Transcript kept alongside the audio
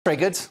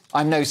Triggered.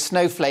 I'm no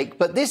snowflake,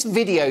 but this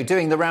video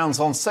doing the rounds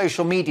on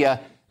social media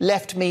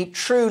left me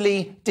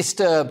truly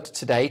disturbed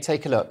today.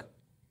 Take a look.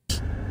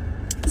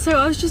 So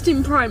I was just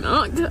in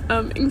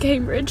Primark in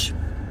Cambridge,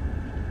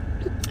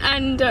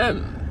 and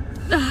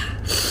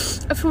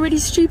I feel really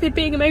stupid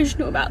being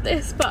emotional about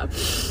this, but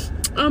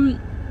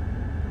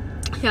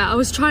yeah, I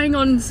was trying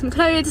on some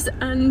clothes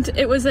and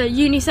it was a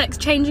unisex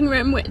changing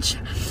room, which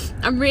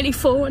I'm really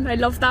for, and I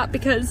love that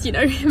because, you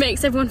know, it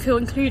makes everyone feel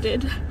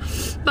included.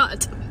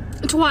 But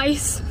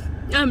twice,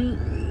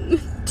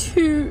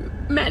 two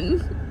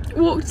men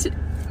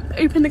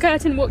opened the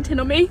curtain, walked in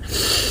on me.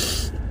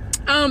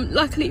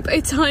 Luckily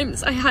both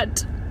times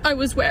I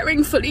was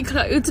wearing fully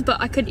clothed, but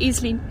I could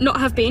easily not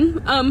have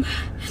been.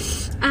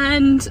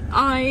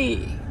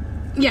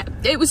 Yeah,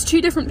 it was two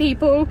different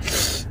people,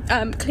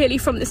 clearly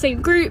from the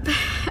same group,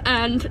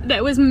 and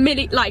there was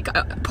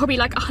probably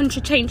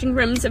 100 changing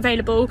rooms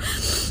available.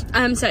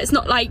 So it's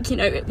not like, you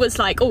know, it was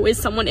like, oh, is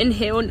someone in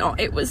here or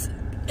not? It was,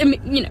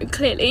 you know,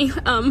 clearly.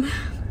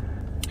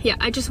 Yeah,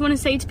 I just want to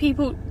say to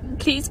people,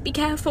 please be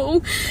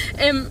careful,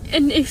 and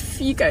if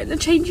you go in the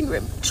changing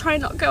room, try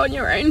not go on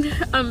your own.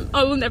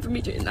 I will never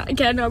be doing that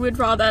again. I would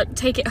rather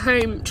take it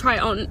home, try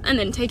it on, and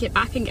then take it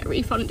back and get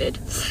refunded.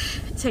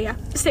 So yeah,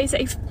 stay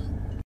safe.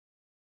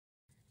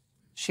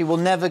 She will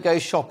never go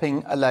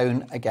shopping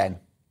alone again.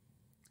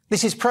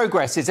 This is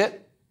progress, is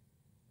it?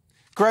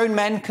 Grown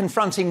men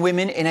confronting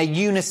women in a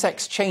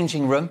unisex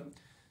changing room.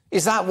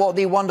 Is that what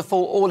the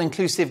wonderful,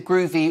 all-inclusive,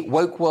 groovy,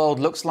 woke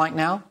world looks like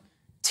now?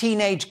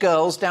 Teenage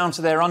girls down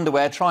to their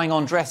underwear trying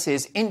on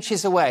dresses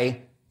inches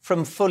away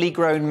from fully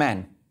grown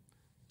men.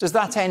 Does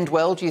that end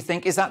well, do you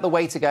think? Is that the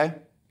way to go?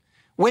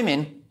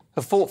 Women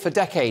have fought for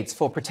decades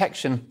for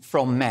protection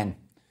from men.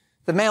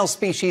 The male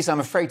species, I'm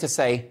afraid to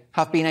say,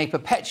 have been a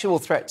perpetual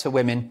threat to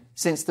women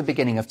since the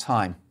beginning of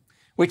time.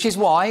 Which is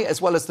why,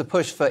 as well as the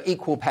push for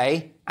equal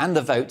pay and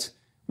the vote,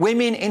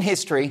 women in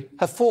history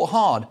have fought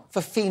hard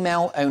for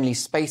female-only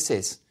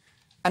spaces.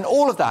 And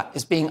all of that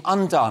is being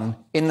undone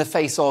in the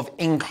face of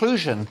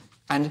inclusion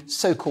and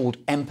so-called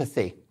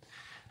empathy.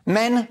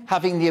 Men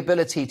having the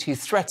ability to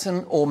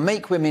threaten or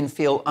make women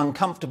feel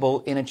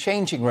uncomfortable in a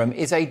changing room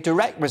is a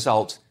direct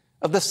result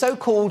of the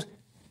so-called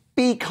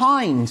Be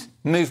Kind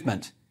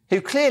movement,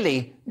 who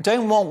clearly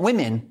don't want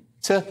women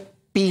to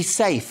be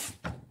safe.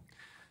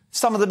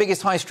 Some of the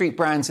biggest high street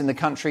brands in the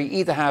country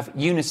either have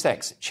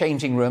unisex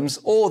changing rooms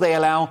or they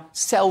allow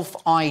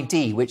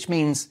self-ID, which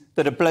means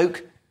that a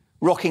bloke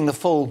rocking the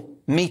full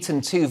meat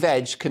and two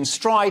veg can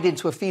stride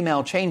into a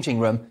female changing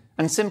room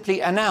and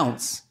simply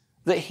announce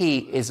that he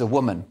is a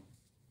woman.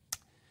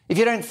 If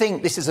you don't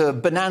think this is a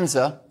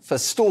bonanza for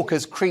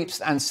stalkers, creeps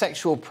and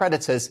sexual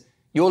predators,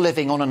 you're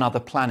living on another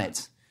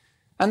planet.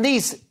 And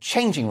these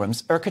changing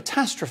rooms are a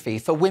catastrophe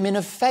for women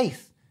of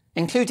faith,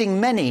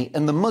 including many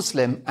in the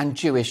Muslim and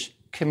Jewish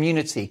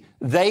community.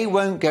 They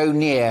won't go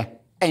near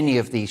any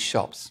of these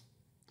shops.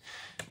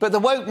 But the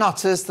woke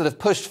nutters that have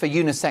pushed for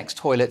unisex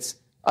toilets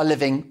are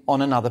living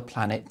on another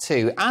planet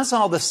too, as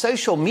are the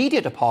social media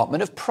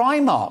department of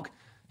Primark,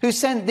 who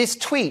sent this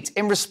tweet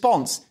in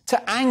response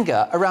to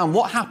anger around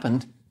what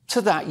happened to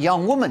that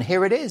young woman.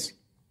 Here it is.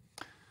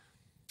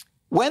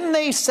 When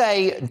they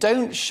say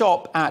don't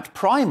shop at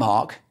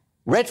Primark,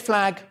 red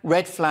flag,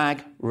 red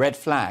flag, red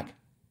flag.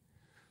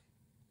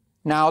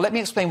 Now, let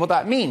me explain what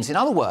that means. In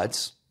other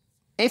words,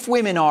 if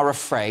women are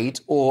afraid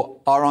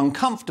or are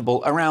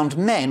uncomfortable around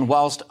men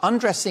whilst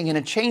undressing in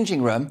a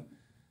changing room,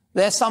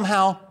 they're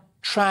somehow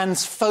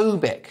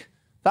transphobic.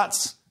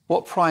 That's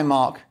what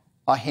Primark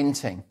are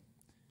hinting.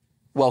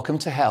 Welcome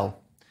to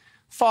hell.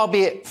 Far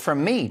be it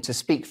from me to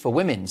speak for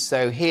women,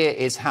 so here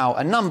is how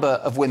a number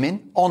of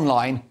women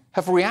online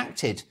have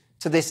reacted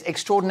to this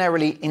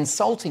extraordinarily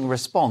insulting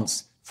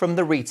response from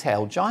the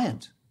retail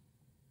giant.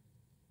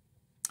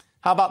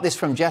 How about this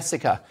from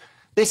Jessica?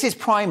 This is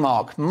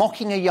Primark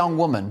mocking a young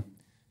woman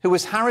who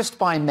was harassed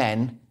by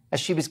men as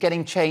she was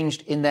getting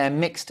changed in their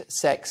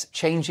mixed-sex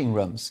changing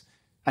rooms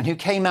and who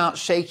came out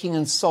shaking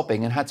and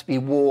sobbing and had to be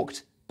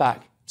walked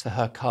back to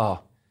her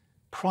car.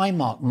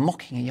 Primark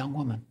mocking a young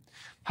woman.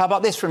 How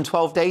about this from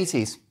 12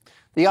 Daisies?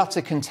 The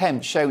utter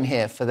contempt shown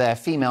here for their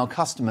female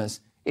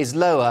customers is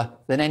lower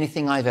than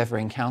anything I've ever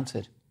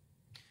encountered.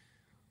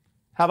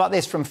 How about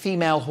this from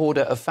Female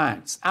Hoarder of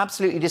Facts?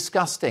 Absolutely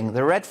disgusting.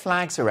 The red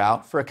flags are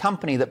out for a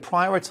company that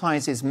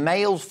prioritises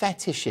male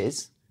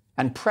fetishes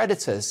and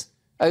predators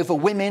over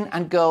women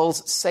and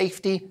girls'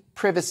 safety,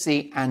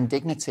 privacy and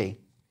dignity.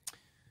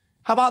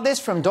 How about this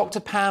from Dr.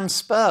 Pam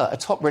Spur, a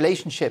top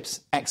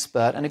relationships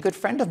expert and a good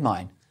friend of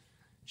mine?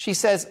 She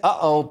says,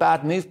 uh-oh,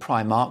 bad move,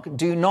 Primark.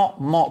 Do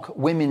not mock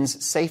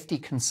women's safety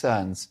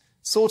concerns.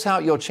 Sort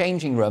out your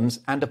changing rooms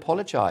and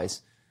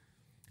apologise.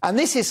 And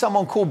this is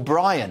someone called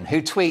Brian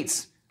who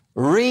tweets,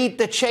 read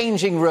the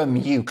changing room,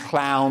 you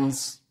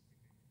clowns.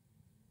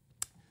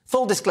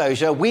 Full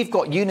disclosure, we've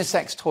got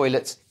unisex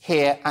toilets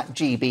here at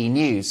GB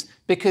News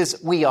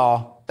because we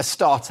are a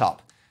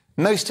start-up.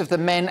 Most of the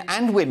men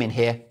and women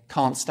here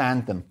can't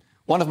stand them.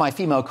 One of my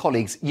female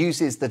colleagues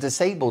uses the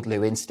disabled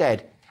loo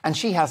instead, and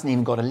she hasn't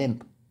even got a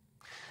limp.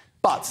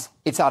 But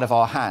it's out of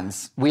our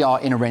hands. We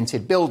are in a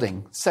rented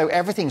building, so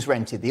everything's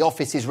rented. The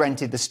office is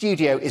rented, the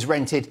studio is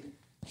rented,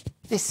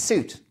 this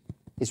suit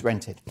is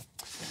rented.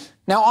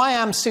 Now, I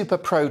am super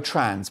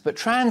pro-trans, but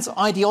trans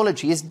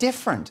ideology is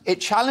different.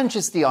 It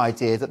challenges the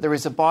idea that there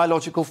is a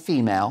biological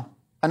female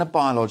and a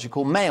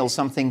biological male,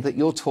 something that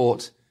you're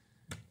taught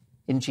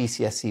in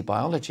GCSE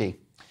biology.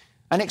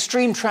 An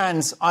extreme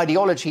trans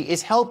ideology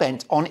is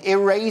hell-bent on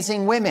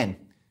erasing women,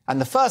 and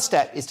the first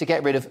step is to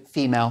get rid of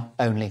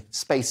female-only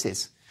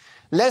spaces.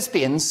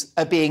 Lesbians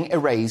are being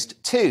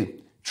erased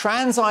too.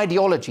 Trans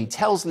ideology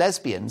tells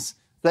lesbians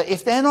that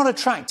if they're not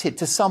attracted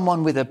to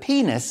someone with a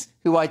penis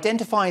who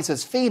identifies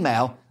as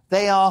female,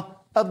 they are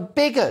a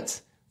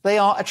bigot. They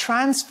are a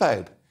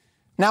transphobe.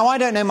 Now, I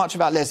don't know much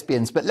about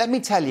lesbians, but let me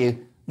tell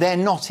you, they're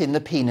not in the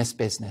penis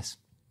business.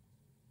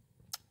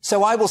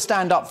 So I will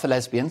stand up for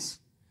lesbians,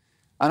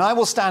 and I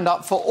will stand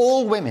up for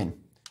all women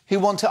who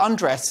want to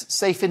undress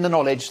safe in the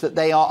knowledge that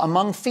they are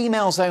among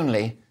females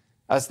only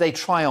as they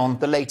try on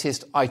the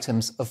latest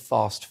items of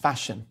fast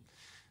fashion.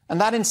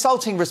 And that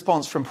insulting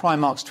response from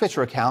Primark's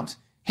Twitter account,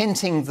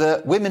 hinting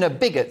that women are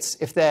bigots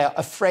if they're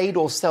afraid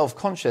or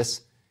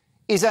self-conscious,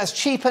 is as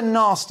cheap and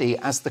nasty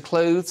as the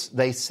clothes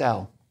they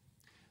sell.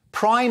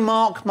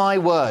 Primark my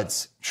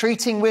words,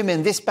 treating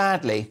women this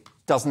badly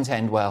doesn't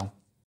end well.